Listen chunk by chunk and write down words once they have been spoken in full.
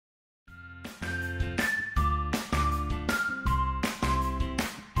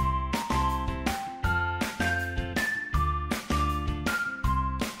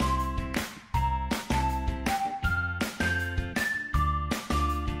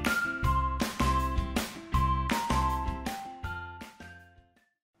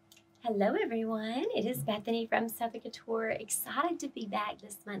Hello everyone, it is Bethany from Couture. Excited to be back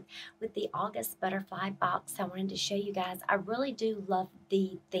this month with the August butterfly box. I wanted to show you guys, I really do love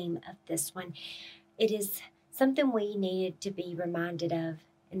the theme of this one. It is something we needed to be reminded of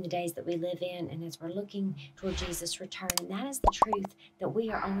in the days that we live in and as we're looking toward Jesus' return. And that is the truth that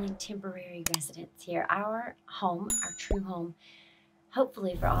we are only temporary residents here. Our home, our true home,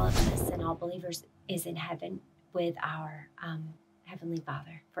 hopefully for all of us and all believers, is in heaven with our Heavenly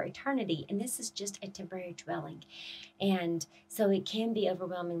Father for eternity. And this is just a temporary dwelling. And so it can be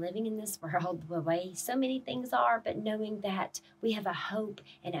overwhelming living in this world the way so many things are, but knowing that we have a hope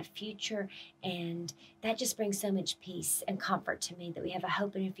and a future, and that just brings so much peace and comfort to me that we have a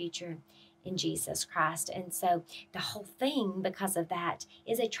hope and a future in Jesus Christ. And so the whole thing, because of that,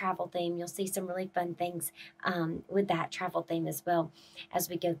 is a travel theme. You'll see some really fun things with that travel theme as well as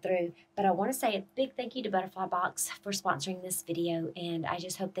we go through. But I want to say a big thank you to Butterfly Box for sponsoring this video, and I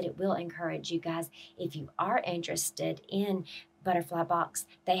just hope that it will encourage you guys. If you are interested in Butterfly Box,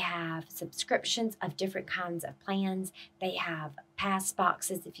 they have subscriptions of different kinds of plans. They have past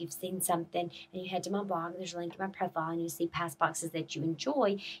boxes. If you've seen something and you head to my blog, there's a link in my profile, and you see past boxes that you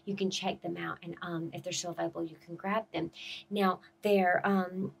enjoy, you can check them out, and if they're still available, you can grab them. Now they're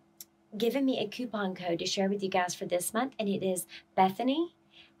giving me a coupon code to share with you guys for this month, and it is Bethany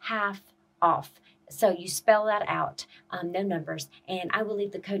half off. So you spell that out, no numbers, and I will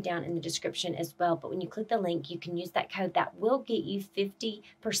leave the code down in the description as well. But when you click the link, you can use that code. That will get you 50%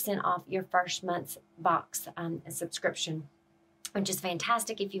 off your first month's box subscription, which is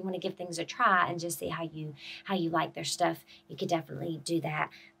fantastic. If you want to give things a try and just see how you like their stuff, you could definitely do that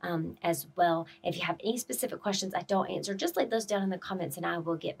as well. If you have any specific questions I don't answer, just leave those down in the comments and I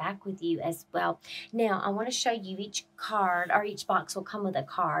will get back with you as well. Now, I want to show you each card, or each box will come with a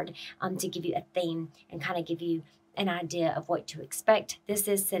card to give you a theme and kind of give you an idea of what to expect. This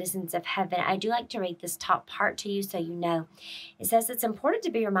is Citizens of Heaven. I do like to read this top part to you so you know. It says, it's important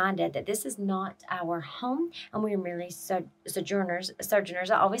to be reminded that this is not our home and we are merely sojourners.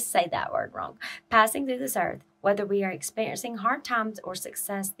 I always say that word wrong. Passing through this earth. Whether we are experiencing hard times or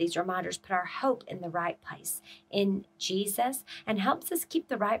success, these reminders put our hope in the right place, in Jesus, and helps us keep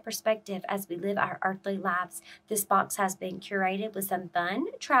the right perspective as we live our earthly lives. This box has been curated with some fun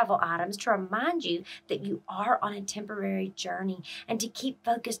travel items to remind you that you are on a temporary journey and to keep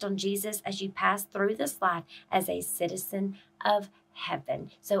focused on Jesus as you pass through this life as a citizen of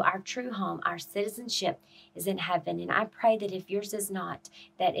heaven. So our true home, our citizenship is in heaven. And I pray that if yours is not,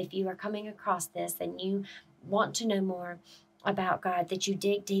 that if you are coming across this and you want to know more about God, that you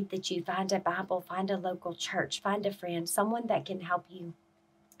dig deep, that you find a Bible, find a local church, find a friend, someone that can help you.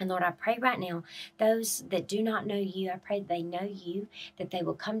 And Lord, I pray right now, those that do not know you, I pray they know you, that they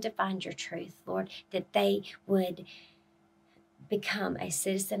will come to find your truth, Lord, that they would become a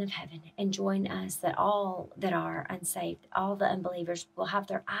citizen of heaven and join us, that all that are unsaved, all the unbelievers will have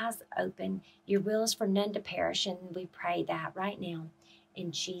their eyes open. Your will is for none to perish, and we pray that right now in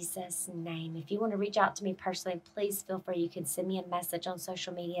Jesus' name. If you want to reach out to me personally, please feel free. You can send me a message on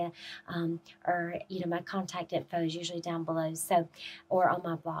social media, or my contact info is usually down below, so, or on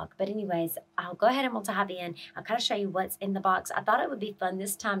my blog. But anyways, I'll go ahead and we'll dive in. I'll kind of show you what's in the box. I thought it would be fun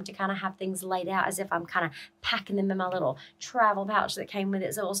this time to kind of have things laid out as if I'm kind of packing them in my little travel pouch that came with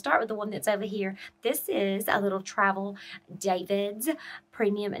it. So we'll start with the one that's over here. This is a little travel David's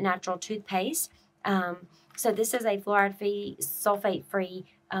premium natural toothpaste. So this is a fluoride-free, sulfate-free,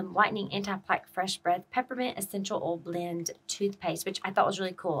 whitening, anti-plaque, fresh breath, peppermint essential oil blend toothpaste, which I thought was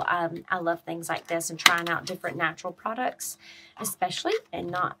really cool. I love things like this and trying out different natural products, especially, and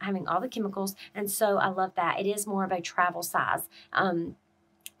not having all the chemicals. And so I love that. It is more of a travel size.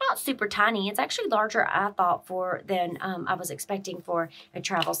 Not super tiny. It's actually larger, I thought, than I was expecting for a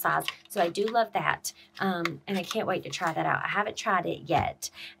travel size. So I do love that. And I can't wait to try that out. I haven't tried it yet.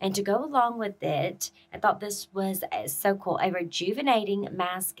 And to go along with it, I thought this was so cool. A rejuvenating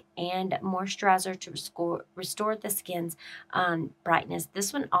mask and moisturizer to restore the skin's brightness.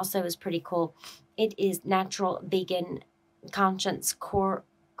 This one also is pretty cool. It is natural, vegan, conscience,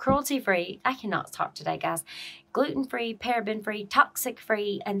 cruelty-free. I cannot talk today, guys. Gluten-free, paraben-free,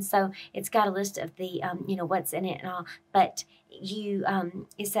 toxic-free, and so it's got a list of the, what's in it and all. But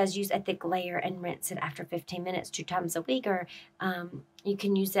it says use a thick layer and rinse it after 15 minutes 2 times a week, or you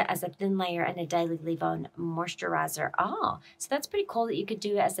can use it as a thin layer and a daily leave-on moisturizer. Oh, so that's pretty cool that you could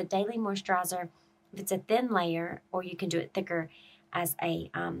do it as a daily moisturizer if it's a thin layer, or you can do it thicker as a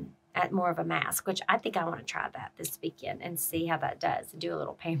at more of a mask, which I think I want to try that this weekend and see how that does and do a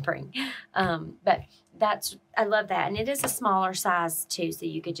little pampering. But I love that. And it is a smaller size too, so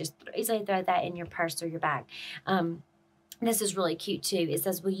you could just easily throw that in your purse or your bag. This is really cute too. It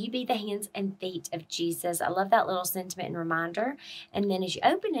says, will you be the hands and feet of Jesus? I love that little sentiment and reminder. And then as you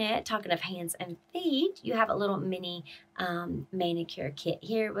open it, talking of hands and feet, you have a little mini manicure kit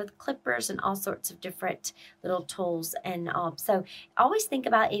here with clippers and all sorts of different little tools and all. So always think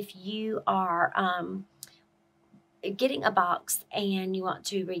about if you are getting a box and you want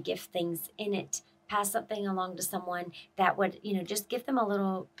to regift things in it, pass something along to someone that would, just give them a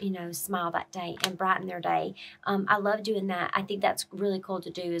little, smile that day and brighten their day. I love doing that. I think that's really cool to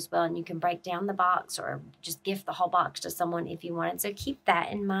do as well. And you can break down the box or just gift the whole box to someone if you wanted. So keep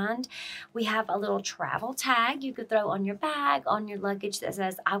that in mind. We have a little travel tag you could throw on your bag, on your luggage that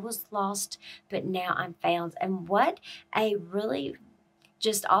says, I was lost, but now I'm found. And what a really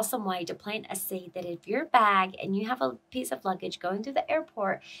just awesome way to plant a seed that if your bag and you have a piece of luggage going through the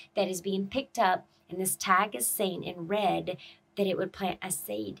airport that is being picked up and this tag is seen in red, that it would plant a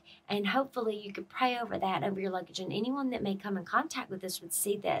seed. And hopefully you could pray over that, over your luggage, and anyone that may come in contact with this would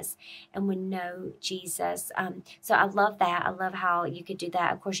see this and would know Jesus. So I love that. I love how you could do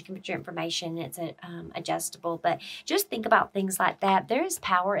that. Of course, you can put your information. It's adjustable, but just think about things like that. There is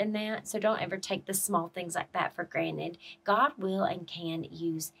power in that, so don't ever take the small things like that for granted. God will and can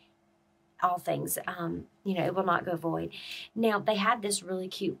use all things. It will not go void. Now, they have this really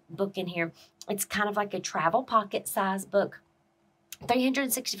cute book in here. It's kind of like a travel pocket size book.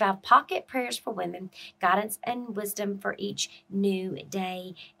 365 pocket prayers for women, guidance and wisdom for each new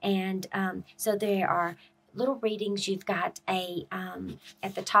day. And so there are little readings. You've got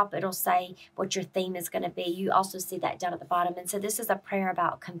at the top, it'll say what your theme is going to be. You also see that down at the bottom. And so this is a prayer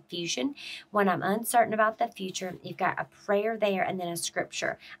about confusion. When I'm uncertain about the future, you've got a prayer there and then a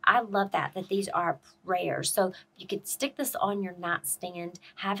scripture. I love that these are prayers. So you could stick this on your nightstand,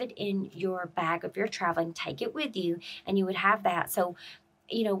 have it in your bag if you're traveling, take it with you, and you would have that. So,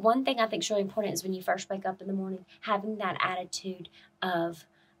 one thing I think is really important is when you first wake up in the morning, having that attitude of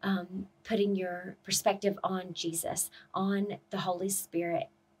putting your perspective on Jesus, on the Holy Spirit,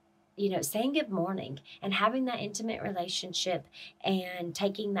 saying good morning and having that intimate relationship and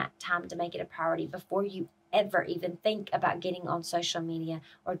taking that time to make it a priority before you ever even think about getting on social media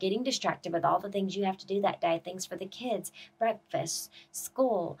or getting distracted with all the things you have to do that day, things for the kids, breakfast,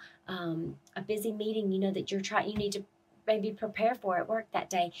 school, a busy meeting, that you need to maybe prepare for at work that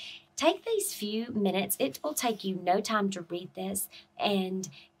day. Take these few minutes. It will take you no time to read this and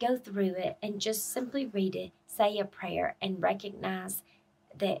go through it and just simply read it, say a prayer, and recognize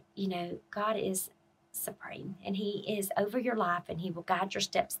that, God is supreme and He is over your life and He will guide your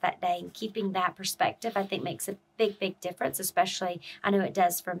steps that day. And keeping that perspective, I think, makes a big, big difference, especially I know it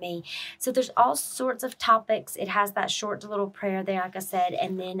does for me. So there's all sorts of topics. It has that short little prayer there, like I said,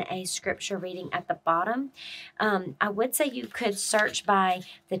 and then a scripture reading at the bottom. I would say you could search by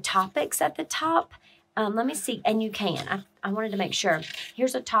the topics at the top. Let me see, and you can. I wanted to make sure.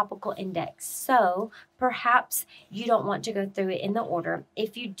 Here's a topical index. So perhaps you don't want to go through it in the order.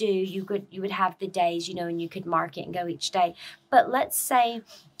 If you do, you would have the days, and you could mark it and go each day. But let's say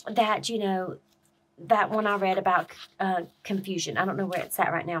that, that one I read about confusion. I don't know where it's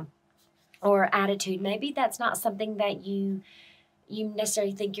at right now. Or attitude. Maybe that's not something that you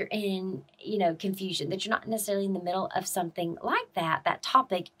necessarily think you're in, confusion, that you're not necessarily in the middle of something like that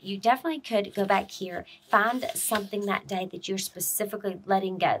topic. You definitely could go back here, find something that day that you're specifically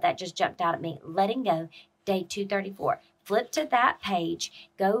letting go. That just jumped out at me. Letting go, day 234. Flip to that page,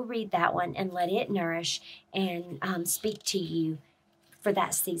 go read that one and let it nourish and speak to you for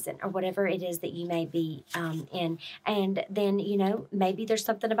that season or whatever it is that you may be in. And then, maybe there's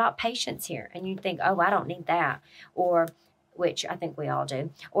something about patience here and you think, oh, I don't need that. Or which I think we all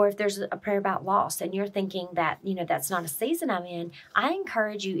do. Or if there's a prayer about loss and you're thinking that, that's not a season I'm in, I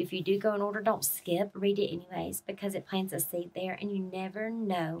encourage you, if you do go in order, don't skip, read it anyways, because it plants a seed there and you never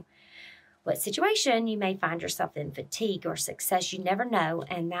know what situation you may find yourself in, fatigue or success. You never know,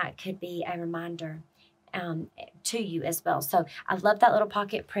 and that could be a reminder to you as well. So I love that little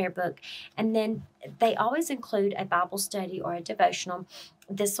pocket prayer book. And then they always include a Bible study or a devotional.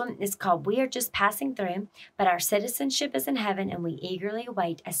 This one is called We Are Just Passing Through, but Our Citizenship is in Heaven, and we eagerly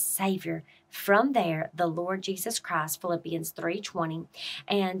await a Savior from there, the Lord Jesus Christ, Philippians 3:20.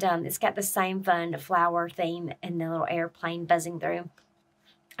 And it's got the same fun flower theme and the little airplane buzzing through.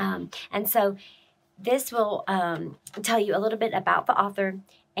 And so this will tell you a little bit about the author.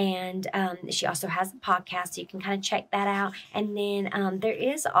 And she also has a podcast, so you can kind of check that out. And then there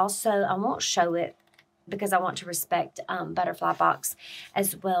is also, I won't show it because I want to respect Butterfly Box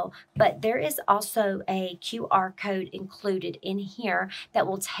as well. But there is also a QR code included in here that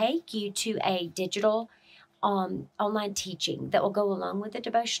will take you to a digital online teaching that will go along with the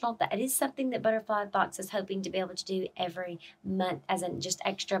devotional. That is something that Butterfly Box is hoping to be able to do every month as an just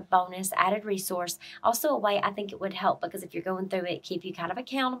extra bonus added resource. Also a way I think it would help, because if you're going through it, keep you kind of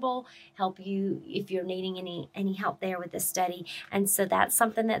accountable, help you if you're needing any help there with the study. And so that's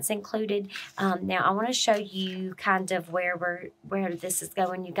something that's included. Now I want to show you kind of where this is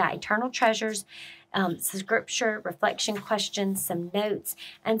going. You got Eternal Treasures, scripture, reflection questions, some notes.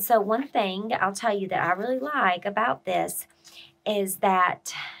 And so one thing I'll tell you that I really like about this is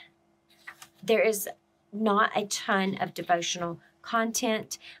that there is not a ton of devotional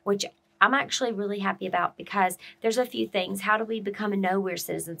content, which I'm actually really happy about, because there's a few things. How do we become and know we're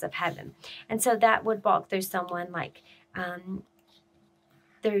citizens of heaven? And so that would walk through someone like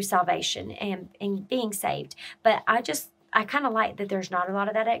through salvation and being saved. But I kind of like that there's not a lot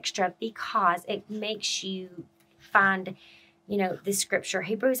of that extra, because it makes you find, the scripture,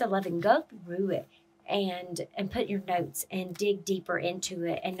 Hebrews 11, go through it and put your notes and dig deeper into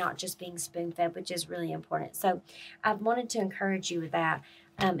it, and not just being spoon-fed, which is really important. So I wanted to encourage you with that,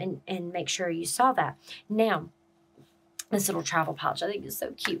 and make sure you saw that. Now, this little travel pouch, I think is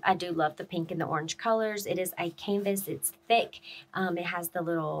so cute. I do love the pink and the orange colors. It is a canvas. It's thick. It has the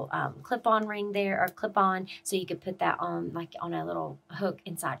little clip-on ring there, or clip-on, so you could put that on like on a little hook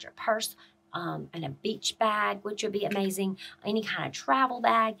inside your purse, and a beach bag, which would be amazing. Any kind of travel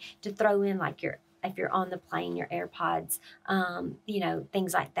bag to throw in, like if you're on the plane, your AirPods,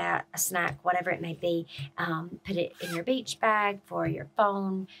 things like that, a snack, whatever it may be. Put it in your beach bag for your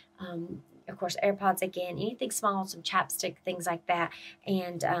phone. Of course, AirPods again, anything small, some chapstick, things like that.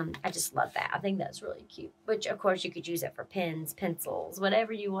 And I just love that. I think that's really cute, which of course you could use it for pens, pencils,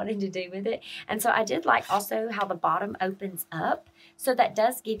 whatever you wanted to do with it. And so I did like also how the bottom opens up. So that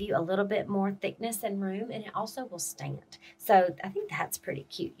does give you a little bit more thickness and room, and it also will stand. So I think that's pretty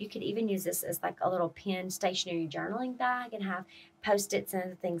cute. You could even use this as like a little pen stationary journaling bag and have Post-its and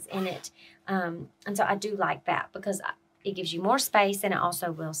other things in it. And so I do like that, because it gives you more space, and it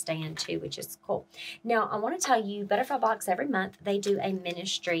also will stand too, which is cool. Now, I want to tell you, Butterfly Box every month, they do a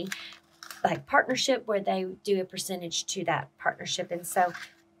ministry like partnership where they do a percentage to that partnership. And so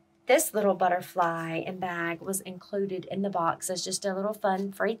this little butterfly and bag was included in the box as just a little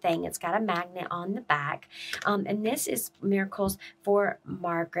fun free thing. It's got a magnet on the back. And this is Miracles for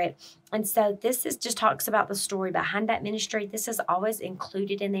Margaret. And so this is just talks about the story behind that ministry. This is always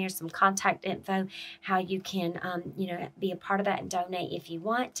included in there, some contact info, how you can, be a part of that and donate if you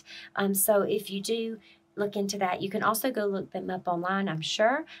want. So if you do look into that, you can also go look them up online, I'm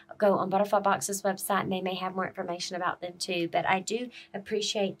sure. Go on Butterfly Box's website, and they may have more information about them too. But I do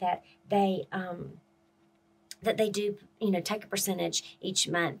appreciate that they do, take a percentage each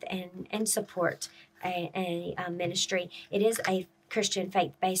month and support a ministry. It is a Christian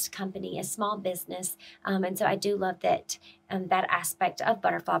faith-based company, a small business, and so I do love that that aspect of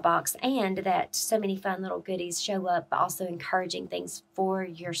Butterfly Box, and that so many fun little goodies show up, but also encouraging things for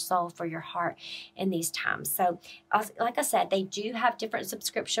your soul, for your heart in these times. So like I said, they do have different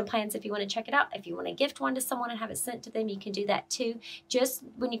subscription plans if you want to check it out. If you want to gift one to someone and have it sent to them, you can do that too. Just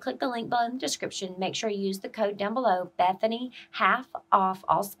when you click the link below in the description, make sure you use the code down below, Bethany, half off,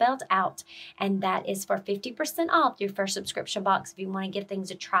 all spelled out, and that is for 50% off your first subscription box. If you want to give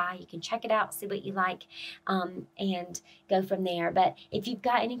things a try, you can check it out, see what you like, and go from there. But if you've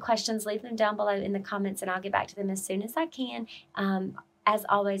got any questions, leave them down below in the comments, and I'll get back to them as soon as I can. As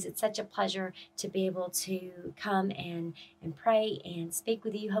always, it's such a pleasure to be able to come and pray and speak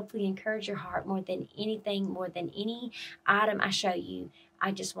with you, hopefully encourage your heart more than anything, more than any item I show you.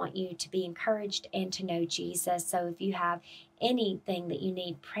 I just want you to be encouraged and to know Jesus. So if you have anything that you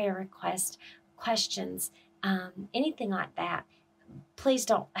need, prayer requests, questions, anything like that, please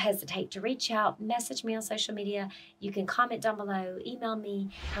don't hesitate to reach out, message me on social media. You can comment down below, email me,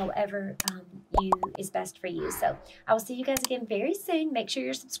 however is best for you. So I will see you guys again very soon. Make sure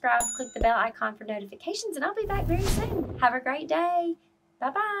you're subscribed, click the bell icon for notifications, and I'll be back very soon. Have a great day.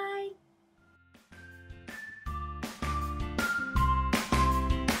 Bye-bye.